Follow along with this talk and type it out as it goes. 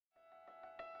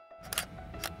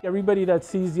Everybody that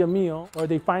sees Yamil, or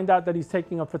they find out that he's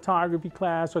taking a photography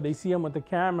class, or they see him with the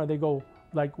camera, they go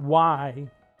like, why?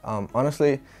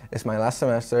 Honestly, it's my last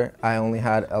semester. I only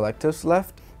had electives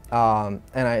left, and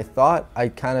I thought I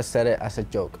kind of said it as a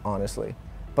joke, honestly.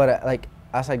 But like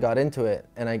as I got into it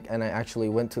and I actually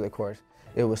went to the course,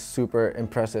 it was super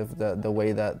impressive the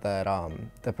way that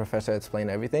the professor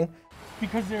explained everything.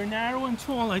 Because they're narrow and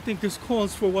tall, I think this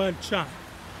calls for one shot.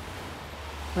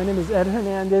 My name is Ed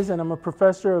Hernandez, and I'm a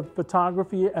professor of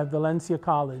photography at Valencia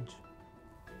College.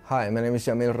 Hi, my name is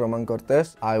Yamil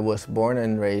Roman-Cortes. I was born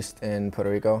and raised in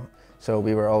Puerto Rico, so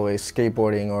we were always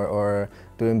skateboarding or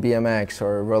doing BMX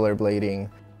or rollerblading.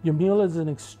 Yamil is an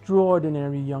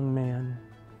extraordinary young man,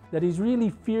 that he's really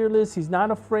fearless. He's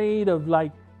not afraid of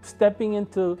like stepping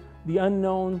into the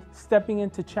unknown, stepping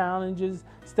into challenges,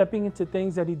 stepping into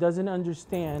things that he doesn't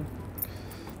understand.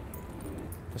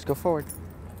 Let's go forward.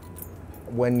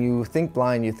 When you think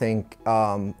blind, you think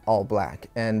all black,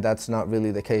 and that's not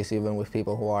really the case even with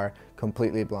people who are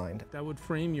completely blind. That would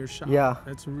frame your shot. Yeah.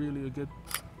 That's really a good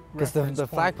Because the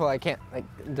flagpole, I can't, like,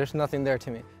 there's nothing there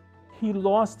to me. He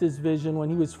lost his vision when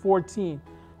he was 14,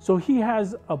 so he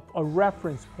has a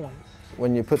reference point.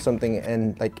 When you put something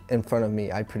in front of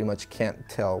me, I pretty much can't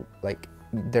tell, like,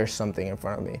 there's something in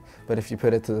front of me. But if you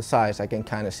put it to the sides, I can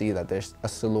kind of see that there's a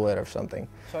silhouette of something.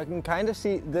 So I can kind of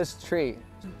see this tree.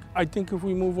 I think if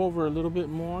we move over a little bit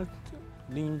more,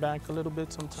 lean back a little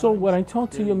bit sometimes. So what I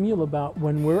talked to Yamil about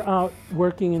when we're out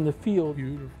working in the field,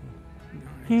 beautiful. Nice.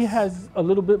 He has a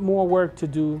little bit more work to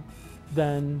do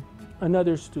than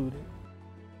another student.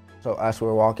 So as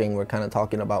we're walking, we're kind of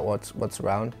talking about what's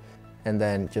around, and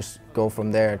then just go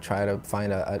from there, try to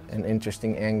find an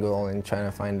interesting angle and trying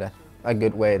to find a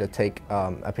good way to take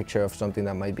a picture of something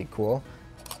that might be cool.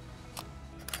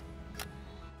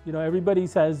 You know, everybody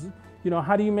says, you know,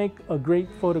 how do you make a great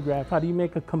photograph? How do you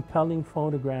make a compelling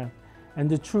photograph? And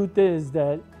the truth is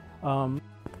that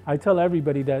I tell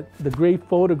everybody that the great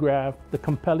photograph, the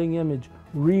compelling image,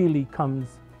 really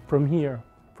comes from here,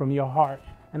 from your heart.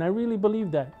 And I really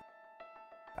believe that.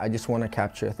 I just want to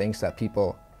capture things that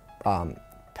people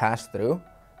pass through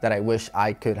that I wish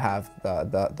I could have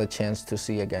the chance to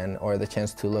see again, or the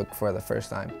chance to look for the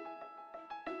first time.